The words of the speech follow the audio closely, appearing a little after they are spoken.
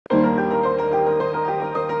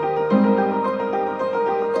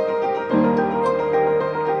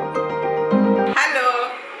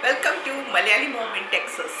Malayali mom in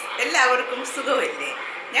Texas. എല്ലാവർക്കും സുഖമല്ലേ?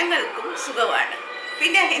 ഞങ്ങൾക്കും സുഖമാണ്.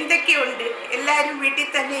 പിന്നെ എന്തൊക്കെയുണ്ട്? എല്ലാവരും വീട്ടിൽ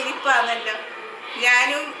തന്നെ ഇരിപ്പാണല്ലോ.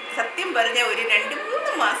 ഞാനും സത്യം പറഞ്ഞ ഒരു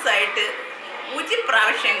 2-3 മാസമായിട്ട് ഒരു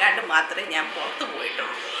പ്രാവശ്യം കണ്ട് മാത്രമേ ഞാൻ പുറത്തു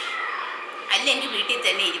പോയിട്ടുള്ളൂ, അല്ലെങ്കിൽ വീട്ടിൽ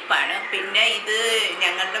തന്നെ ഇരിപ്പാണ്. പിന്നെ ഇത്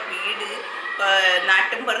ഞങ്ങളുടെ വീട്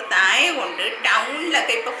നാട്ടിൻപുറത്തായ കൊണ്ട്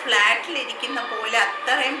ടൗണിലൊക്കെ ഇപ്പോൾ ഫ്ലാറ്റിലിരിക്കുന്ന പോലെ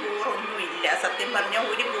അത്രയും ബോറൊന്നുമില്ല. സത്യം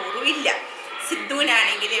പറഞ്ഞാൽ ഒരു ബോറും ഇല്ല.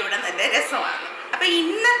 സിദ്ധുവിനാണെങ്കിൽ ഇവിടെ നല്ല രസമാണ്. അപ്പം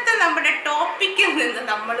ഇന്നത്തെ നമ്മുടെ ടോപ്പിക്കിൽ നിന്ന്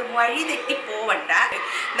നമ്മൾ വഴി തെറ്റി പോവണ്ട.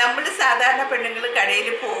 നമ്മൾ സാധാരണ പെണ്ണുങ്ങൾ കടയിൽ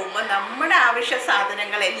പോകുമ്പോൾ നമ്മുടെ ആവശ്യ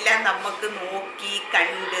സാധനങ്ങളെല്ലാം നമുക്ക് നോക്കി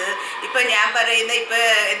കണ്ട്, ഇപ്പം ഞാൻ പറയുന്ന ഇപ്പം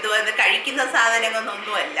എന്തുവാ കഴിക്കുന്ന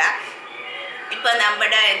സാധനങ്ങളൊന്നുമല്ല, ഇപ്പം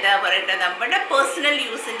നമ്മുടെ എന്താ പറയട്ടെ, നമ്മുടെ പേഴ്സണൽ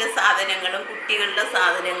യൂസിൻ്റെ സാധനങ്ങളും കുട്ടികളുടെ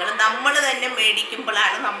സാധനങ്ങളും നമ്മൾ തന്നെ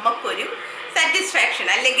മേടിക്കുമ്പോഴാണ് നമുക്കൊരു സാറ്റിസ്ഫാക്ഷൻ,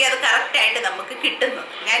 അല്ലെങ്കിൽ അത് കറക്റ്റായിട്ട് നമുക്ക് കിട്ടുന്നത്.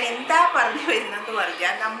 ഞാൻ എന്താ പറഞ്ഞു വരുന്നതെന്ന്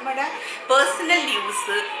പറഞ്ഞാൽ, നമ്മുടെ പേഴ്സണൽ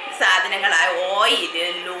യൂസ് സാധനങ്ങളായ ഓയില്,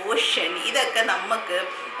 ലോഷൻ, ഇതൊക്കെ നമുക്ക്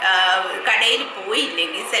കടയിൽ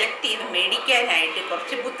പോയില്ലെങ്കിൽ സെലക്ട് ചെയ്ത് മേടിക്കാനായിട്ട്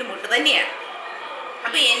കുറച്ച് ബുദ്ധിമുട്ട് തന്നെയാണ്.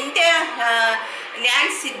 അപ്പോൾ ഞാൻ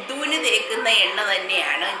സിദ്ധുവിന് തേക്കുന്ന എണ്ണ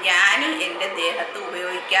തന്നെയാണ് ഞാനും എൻ്റെ ദേഹത്ത്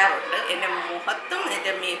ഉപയോഗിക്കാറുണ്ട്. എൻ്റെ മുഖത്തും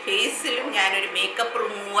എൻ്റെ ഫേസിലും ഞാനൊരു മേക്കപ്പ്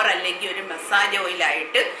റിമൂവർ അല്ലെങ്കിൽ ഒരു മസാജ്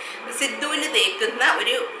ഓയിലായിട്ട് സിദ്ധുവിന് തേക്കുന്ന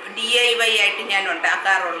ഒരു DIY ആയിട്ട് ഞാൻ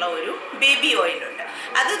ഉണ്ടാക്കാറുള്ള ഒരു ബേബി ഓയിലുണ്ട്.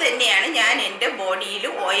 അത് തന്നെയാണ് ഞാൻ എൻ്റെ ബോഡിയിൽ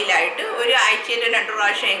ഓയിലായിട്ട് ഒരു ആഴ്ചയിൽ 2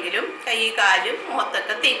 പ്രാവശ്യമെങ്കിലും കൈ കാലും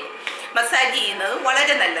മുഖത്തൊക്കെ തേക്കും. മസാജ് ചെയ്യുന്നത്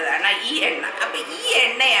വളരെ നല്ലതാണ് ഈ എണ്ണ. അപ്പം ഈ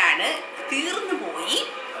എണ്ണയാണ് തീർന്നു പോയി.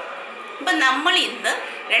 അപ്പം നമ്മൾ ഇന്ന്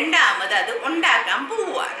രണ്ടാമത് അത് ഉണ്ടാക്കാൻ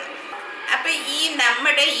പോവുകയാണ്. അപ്പം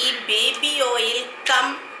നമ്മുടെ ഈ baby oil come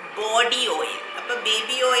body oil, അപ്പം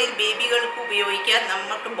ബേബി ഓയിൽ ബേബികൾക്ക് ഉപയോഗിക്കാൻ,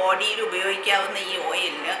 നമുക്ക് ബോഡിയിൽ ഉപയോഗിക്കാവുന്ന ഈ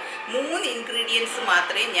ഓയിലിന് 3 ഇൻഗ്രീഡിയൻസ്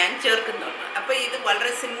മാത്രമേ ഞാൻ ചേർക്കുന്നുള്ളൂ. അപ്പോൾ ഇത്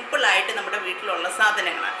വളരെ സിമ്പിളായിട്ട് നമ്മുടെ വീട്ടിലുള്ള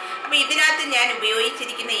സാധനങ്ങളാണ്. അപ്പോൾ ഇതിനകത്ത് ഞാൻ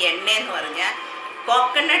ഉപയോഗിച്ചിരിക്കുന്ന എണ്ണയെന്ന് പറഞ്ഞാൽ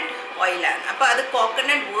കോക്കനട്ട് ഓയിലാണ്. അപ്പോൾ അത്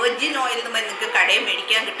കോക്കനട്ട് വെർജിൻ ഓയിൽ എന്ന് നിങ്ങൾക്ക് കടയിൽ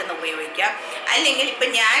മേടിക്കാൻ കിട്ടുന്ന ഉപയോഗിക്കാം. അല്ലെങ്കിൽ ഇപ്പം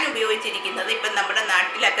ഞാൻ ഉപയോഗിച്ചിരിക്കുന്നത്, ഇപ്പം നമ്മുടെ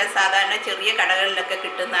നാട്ടിലൊക്കെ സാധാരണ ചെറിയ കടകളിലൊക്കെ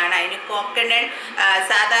കിട്ടുന്നതാണ്. അതിന് കോക്കനട്ട്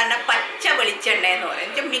സാധാരണ പച്ച വെളിച്ചെണ്ണ എന്ന്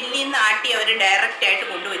പറയും. മില്ലിൽ നിന്ന് ആട്ടി അവർ ഡയറക്റ്റായിട്ട്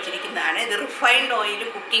കൊണ്ടുവച്ചിരിക്കുന്നതാണ്. ഇത് റിഫൈൻഡ് ഓയിൽ,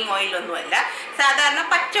 കുക്കിംഗ് ഓയിലൊന്നുമല്ല, സാധാരണ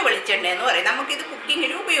പച്ച വെളിച്ചെണ്ണ എന്ന് പറയും. നമുക്കിത്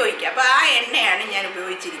കുക്കിങ്ങിന് ഉപയോഗിക്കാം. അപ്പോൾ ആ എണ്ണയാണ് ഞാൻ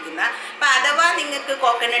ഉപയോഗിച്ചിരിക്കുന്നത്. അപ്പോൾ അഥവാ നിങ്ങൾക്ക്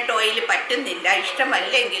കോക്കനട്ട് ഓയിൽ പറ്റുന്നില്ല,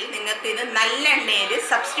 ഇഷ്ടമല്ലെങ്കിൽ നിങ്ങൾക്ക് ഇത് നല്ല എണ്ണയിൽ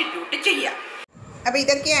സബ്സ്റ്റിറ്റ്യൂട്ട് ചെയ്യാം. അപ്പോൾ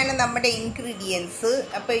ഇതൊക്കെയാണ് നമ്മുടെ ഇൻഗ്രീഡിയൻസ്.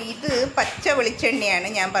 അപ്പോൾ ഇത് പച്ച വെളിച്ചെണ്ണയാണ്,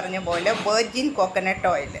 ഞാൻ പറഞ്ഞ പോലെ വെർജിൻ കോക്കനട്ട്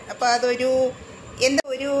ഓയിൽ. അപ്പോൾ അതൊരു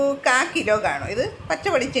 1/4 കിലോ കാണും. ഇത് പച്ച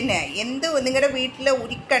വെളിച്ചെണ്ണയായി. നിങ്ങളുടെ വീട്ടിലെ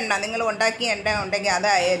ഉരുക്കെണ്ണ, നിങ്ങൾ ഉണ്ടാക്കിയ എണ്ണ ഉണ്ടെങ്കിൽ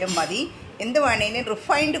അതായാലും മതി. എന്ത് വേണേലും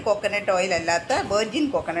റിഫൈൻഡ് കോക്കനട്ട് ഓയിൽ അല്ലാത്ത വെർജിൻ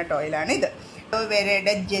കോക്കനട്ട് ഓയിലാണ് ഇത്.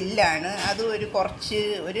 വേറെയുടെ ജെല്ലാണ്, അത് ഒരു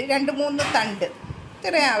 2-3 തണ്ട്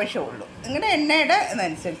ഇത്രേ ആവശ്യമുള്ളൂ, നിങ്ങളുടെ എണ്ണയുടെ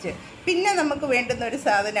അനുസരിച്ച്. പിന്നെ നമുക്ക് വേണ്ടുന്ന ഒരു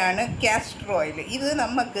സാധനമാണ് കാസ്റ്റർ ഓയിൽ. ഇത്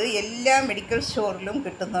നമുക്ക് എല്ലാ മെഡിക്കൽ സ്റ്റോറിലും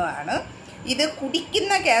കിട്ടുന്നതാണ്. ഇത്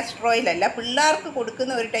കുടിക്കുന്ന കാസ്റ്റർ ഓയിലല്ല, പിള്ളേർക്ക്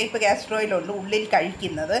കൊടുക്കുന്ന ഒരു ടൈപ്പ് കാസ്റ്റർ ഓയിലുണ്ട് ഉള്ളിൽ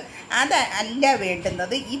കഴിക്കുന്നത്. അത് അല്ല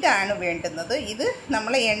വേണ്ടുന്നത്, ഇതാണ് വേണ്ടുന്നത്. ഇത്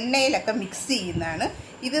നമ്മൾ എണ്ണയിലൊക്കെ മിക്സ് ചെയ്യുന്നതാണ്.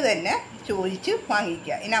 ഇത് തന്നെ ചോദിച്ച്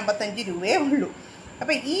വാങ്ങിക്കുക. ഇതിന് 55 രൂപയേ ഉള്ളൂ.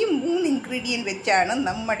 അപ്പോൾ ഈ 3 ഇൻഗ്രീഡിയൻറ്റ് വെച്ചാണ്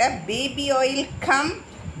നമ്മുടെ baby oil come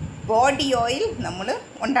body oil നമ്മൾ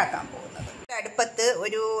ഉണ്ടാക്കാൻ പോകുന്നത്. അടുപ്പത്ത്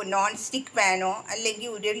ഒരു നോൺ സ്റ്റിക്ക് പാനോ അല്ലെങ്കിൽ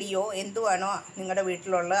ഉരുളിയോ എന്തുവാണോ നിങ്ങളുടെ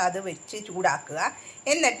വീട്ടിലുള്ള അത് വെച്ച് ചൂടാക്കുക.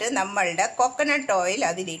 എന്നിട്ട് നമ്മളുടെ കോക്കനട്ട് ഓയിൽ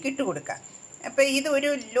അതിലേക്ക് ഇട്ട് കൊടുക്കുക. അപ്പോൾ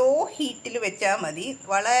ഇതൊരു ലോ ഹീറ്റിൽ വെച്ചാൽ മതി,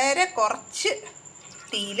 വളരെ കുറച്ച്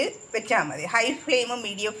തീയിൽ വെച്ചാൽ മതി. ഹൈ ഫ്ലെയിമും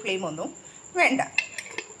മീഡിയം ഫ്ലെയിമും ഒന്നും വേണ്ട.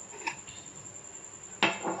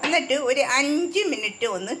 എന്നിട്ട് ഒരു 5 മിനിറ്റ്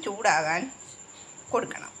ഒന്ന് ചൂടാകാൻ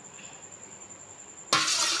കൊടുക്കണം.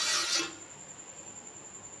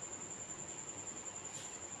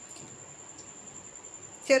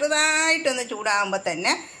 ചെറുതായിട്ടൊന്ന് ചൂടാകുമ്പോൾ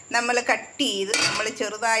തന്നെ നമ്മൾ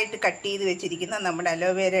ചെറുതായിട്ട് കട്ട് ചെയ്ത് വെച്ചിരിക്കുന്ന നമ്മുടെ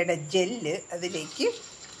അലോവേരയുടെ ജെല്ല് അതിലേക്ക്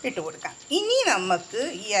ഇട്ട് കൊടുക്കാം. ഇനി നമുക്ക്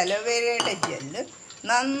ഈ അലോവേരയുടെ ജെല്ല്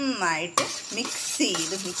നന്നായിട്ട് മിക്സ്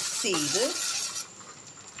ചെയ്ത്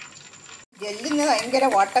ജെല്ലിന് ഭയങ്കര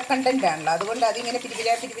വാട്ടർ കണ്ടൻ്റ് ആണല്ലോ, അതുകൊണ്ട് അതിങ്ങനെ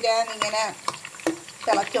പിരിപിരാന്നിങ്ങനെ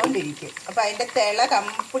തിളച്ചുകൊണ്ടിരിക്കും. അപ്പോൾ അതിൻ്റെ തിള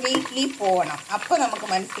കംപ്ലീറ്റ്ലി പോകണം. അപ്പോൾ നമുക്ക്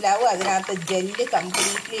മനസ്സിലാവും അതിനകത്ത് ജെല്ല്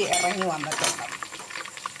കംപ്ലീറ്റ്ലി ഇറങ്ങി വന്നിട്ടുണ്ട്.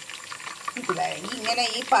 മനസ്സിലായി? ഇങ്ങനെ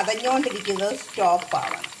ഈ പതഞ്ഞുകൊണ്ടിരിക്കുന്നത് സ്റ്റോപ്പ്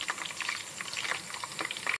ആവണം.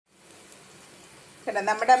 കണ്ടോ,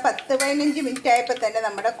 നമ്മുടെ 10-15 മിനിറ്റ് ആയപ്പോൾ തന്നെ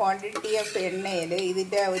നമ്മുടെ ക്വാണ്ടിറ്റി ഓഫ് എണ്ണയിൽ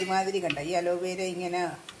ഇതിൻ്റെ ഒരുമാതിരി കണ്ടോ, ഈ അലോവേര ഇങ്ങനെ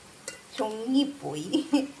ചുങ്ങിപ്പോയി,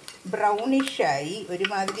 ബ്രൗണിഷായി,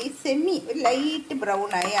 ഒരുമാതിരി ഒരു ലൈറ്റ്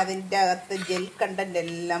ബ്രൗണായി. അതിൻ്റെ അകത്ത് ജെൽ കണ്ടൻ്റ്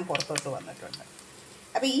എല്ലാം പുറത്തോട്ട് വന്നിട്ടുണ്ട്.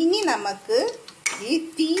 അപ്പോൾ ഇനി നമുക്ക് ഈ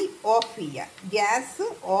തീ ഓഫ് ചെയ്യാം. ഗ്യാസ്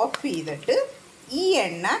ഓഫ് ചെയ്തിട്ട് ഈ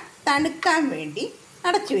എണ്ണ തണുക്കാൻ വേണ്ടി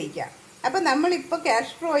അടച്ചു വയ്ക്കാം. അപ്പോൾ നമ്മളിപ്പോൾ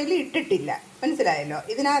കാസ്റ്റർ ഓയിൽ ഇട്ടിട്ടില്ല, മനസ്സിലായല്ലോ.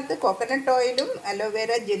 ഇതിനകത്ത് കോക്കനട്ട് ഓയിലും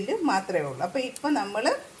അലോവേര ജെല്ലും മാത്രമേ ഉള്ളൂ. അപ്പോൾ ഇപ്പോൾ നമ്മൾ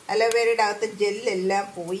അലോവേരയുടെ അകത്ത് ജെല്ലെല്ലാം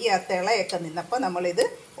പോയി ആ തിളയൊക്കെ നിന്നപ്പോൾ നമ്മളിത്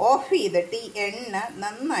ഓഫ് ചെയ്തിട്ട് ഈ എണ്ണ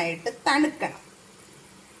നന്നായിട്ട് തണുക്കണം.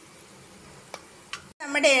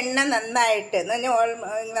 നമ്മുടെ എണ്ണ നന്നായിട്ട്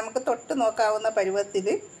നമുക്ക് തൊട്ട് നോക്കാവുന്ന പരുവത്തിൽ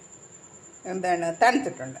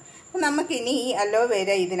തണുത്തിട്ടുണ്ട്. അപ്പം നമുക്കിനി ഈ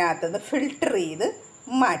അലോവേര ഇതിനകത്തുനിന്ന് ഫിൽട്ടർ ചെയ്ത്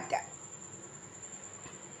മാറ്റാം.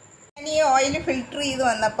 ഞാൻ ഈ ഓയിൽ ഫിൽട്ടർ ചെയ്ത്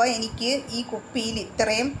വന്നപ്പോൾ എനിക്ക് ഈ കുപ്പിയിൽ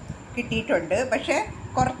ഇത്രയും കിട്ടിയിട്ടുണ്ട്. പക്ഷേ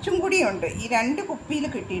കുറച്ചും കൂടിയുണ്ട്, ഈ 2 കുപ്പിയിൽ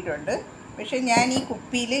കിട്ടിയിട്ടുണ്ട്. പക്ഷെ ഞാൻ ഈ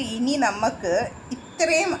കുപ്പിയിൽ ഇനി നമുക്ക്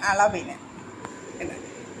ഇത്രയും അളവിന്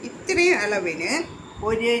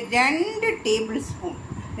ഒരു 2 ടേബിൾ സ്പൂൺ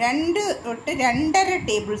 2 തൊട്ട് 2.5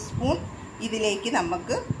 ടേബിൾ സ്പൂൺ ഇതിലേക്ക്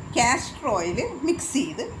നമുക്ക് കാസ്റ്റർ ഓയിൽ മിക്സ്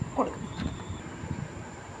ചെയ്ത് കൊടുക്കും.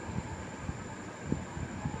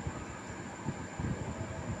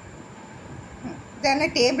 ഇതാണ്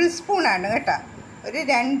ടേബിൾ സ്പൂണാണ് കേട്ടോ. ഒരു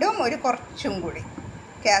 2ഉം ഒരു കുറച്ചും കൂടി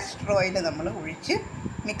കാസ്റ്റർ ഓയിൽ നമ്മൾ ഒഴിച്ച്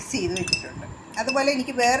മിക്സ് ചെയ്ത് വെച്ചിട്ടുണ്ട്. അതുപോലെ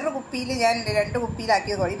എനിക്ക് വേറൊരു കുപ്പിയിൽ ഞാൻ 2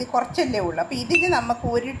 കുപ്പിയിലാക്കിയത്, ഇത് കുറച്ചല്ലേ ഉള്ളൂ. അപ്പോൾ ഇതിന് നമുക്ക്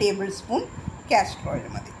 1 ടേബിൾ സ്പൂൺ കാസ്റ്റർ ഓയിൽ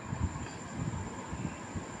മതി.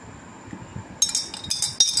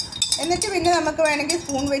 എന്നിട്ട് പിന്നെ നമുക്ക് വേണമെങ്കിൽ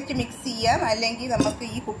സ്പൂൺ വെച്ച് മിക്സ് ചെയ്യാം, അല്ലെങ്കിൽ നമുക്ക്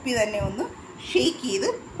ഈ കുപ്പി തന്നെ ഒന്ന് ഷേക്ക് ചെയ്ത്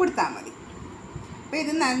കൊടുത്താൽ മതി. അപ്പോൾ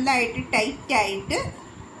ഇത് നല്ലതായിട്ട് ടൈറ്റായിട്ട്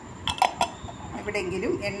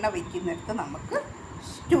എവിടെയെങ്കിലും എണ്ണ വയ്ക്കുന്നിടത്ത് നമുക്ക്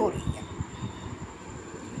സ്റ്റോർ ചെയ്യാം.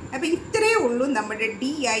 അപ്പോൾ ഇത്രയേ ഉള്ളൂ നമ്മുടെ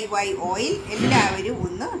DIY ഓയിൽ. എല്ലാവരും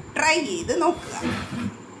ഒന്ന് ട്രൈ ചെയ്ത് നോക്കുക.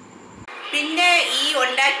 പിന്നെ ഈ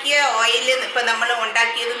ഉണ്ടാക്കിയ ഓയിൽ ഇപ്പം നമ്മൾ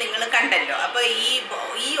ഉണ്ടാക്കിയത് നിങ്ങൾ കണ്ടല്ലോ. അപ്പോൾ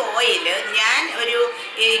ഈ ഓയിൽ ഞാൻ ഒരു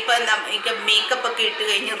ഇപ്പം മേക്കപ്പ് ഒക്കെ ഇട്ട്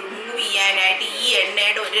കഴിഞ്ഞ് റിമൂവ് ചെയ്യാനായിട്ട് ഈ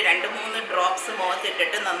എണ്ണയുടെ ഒരു 2-3 ഡ്രോപ്സ്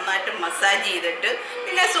മുഖത്തിട്ടിട്ട് നന്നായിട്ട് മസാജ് ചെയ്തിട്ട്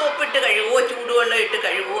പിന്നെ സോപ്പിട്ട് കഴുകുകയോ ചൂടുവെള്ളം ഇട്ട്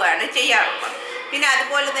കഴുകുകയാണ് ചെയ്യാറുള്ളത്. പിന്നെ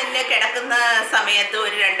അതുപോലെ തന്നെ കിടക്കുന്ന സമയത്ത്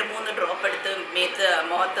ഒരു 2-3 ഡ്രോപ്പ് എടുത്ത്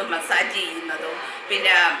മുഖത്ത് മസാജ് ചെയ്യുന്നതും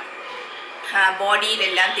പിന്നെ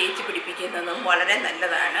ബോഡിയിലെല്ലാം തേച്ച് പിടിപ്പിക്കുന്നതും വളരെ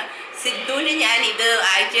നല്ലതാണ്. സിദ്ധുവിന് ഞാൻ ഇത്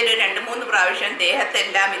ആഴ്ചയിൽ 2-3 പ്രാവശ്യം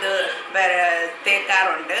ദേഹത്തെല്ലാം ഇത്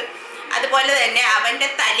തേക്കാറുണ്ട്. അതുപോലെ തന്നെ അവൻ്റെ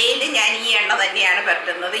തലയിൽ ഞാൻ ഈ എണ്ണ തന്നെയാണ്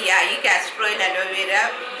പരട്ടുന്നത്. ഈ castor oil, aloe vera,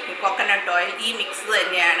 coconut oil ഈ മിക്സ്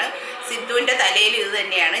തന്നെയാണ് സിദ്ധുവിൻ്റെ തലയിൽ ഇത്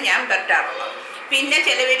തന്നെയാണ് ഞാൻ പരട്ടാറുള്ളത്. പിന്നെ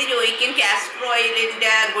ചിലവർ ചോദിക്കും കാസ്റ്റർ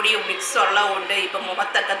ഓയിലിൻ്റെ കൂടി മിക്സ് ഉള്ളതുകൊണ്ട് ഇപ്പം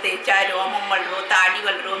മുഖത്തൊക്കെ തേച്ചാൽ രോമം വളരോ, താടി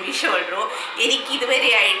വളരോ, മീശ വളരോ. എനിക്ക്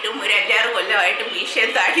ഇതുവരെയായിട്ടും ഒരു 5-6 കൊല്ലമായിട്ടും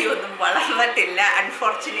മീശയും താടിയൊന്നും വളർന്നിട്ടില്ല.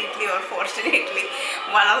 Unfortunately or fortunately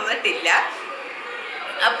വളർന്നിട്ടില്ല.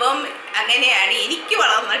 അപ്പം അങ്ങനെയാണ്, എനിക്ക്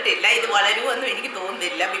വളർന്നിട്ടില്ല. ഇത് വളരുമെന്നും എനിക്ക്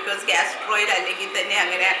തോന്നുന്നില്ല. ബിക്കോസ് കാസ്റ്റർ ഓയിൽ അല്ലെങ്കിൽ തന്നെ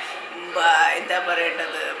അങ്ങനെ എന്താ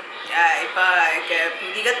പറയേണ്ടത്, ഇപ്പം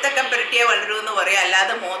പുരികത്തൊക്കെ പുരട്ടിയാൽ വളരുമെന്ന് പറയും.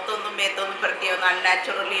 അല്ലാതെ മുഖത്തൊന്നും മേത്തൊന്നും പുരട്ടിയൊന്നും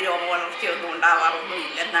അൺനാച്ചുറലി രോമ വളർച്ചയൊന്നും ഉണ്ടാവാറൊന്നും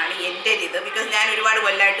ഇല്ലെന്നാണ് എൻ്റെ ഇത്. ബിക്കോസ് ഞാൻ ഒരുപാട്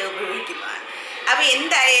കൊല്ലമായിട്ട് ഉപയോഗിക്കുന്നതാണ്. അപ്പോൾ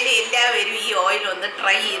എന്തായാലും എല്ലാവരും ഈ ഓയിൽ ഒന്ന്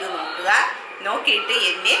ട്രൈ ചെയ്ത് നോക്കുക. നോക്കിയിട്ട്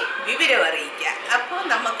എന്നെ വിവരം അറിയിക്കുക. അപ്പോൾ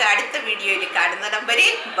നമുക്ക് അടുത്ത വീഡിയോയിൽ കാണുന്നിടം വരെ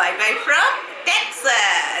ബൈ ബൈ ഫ്രം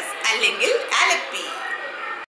ടെക്സസ് അല്ലെങ്കിൽ ആലപ്പി.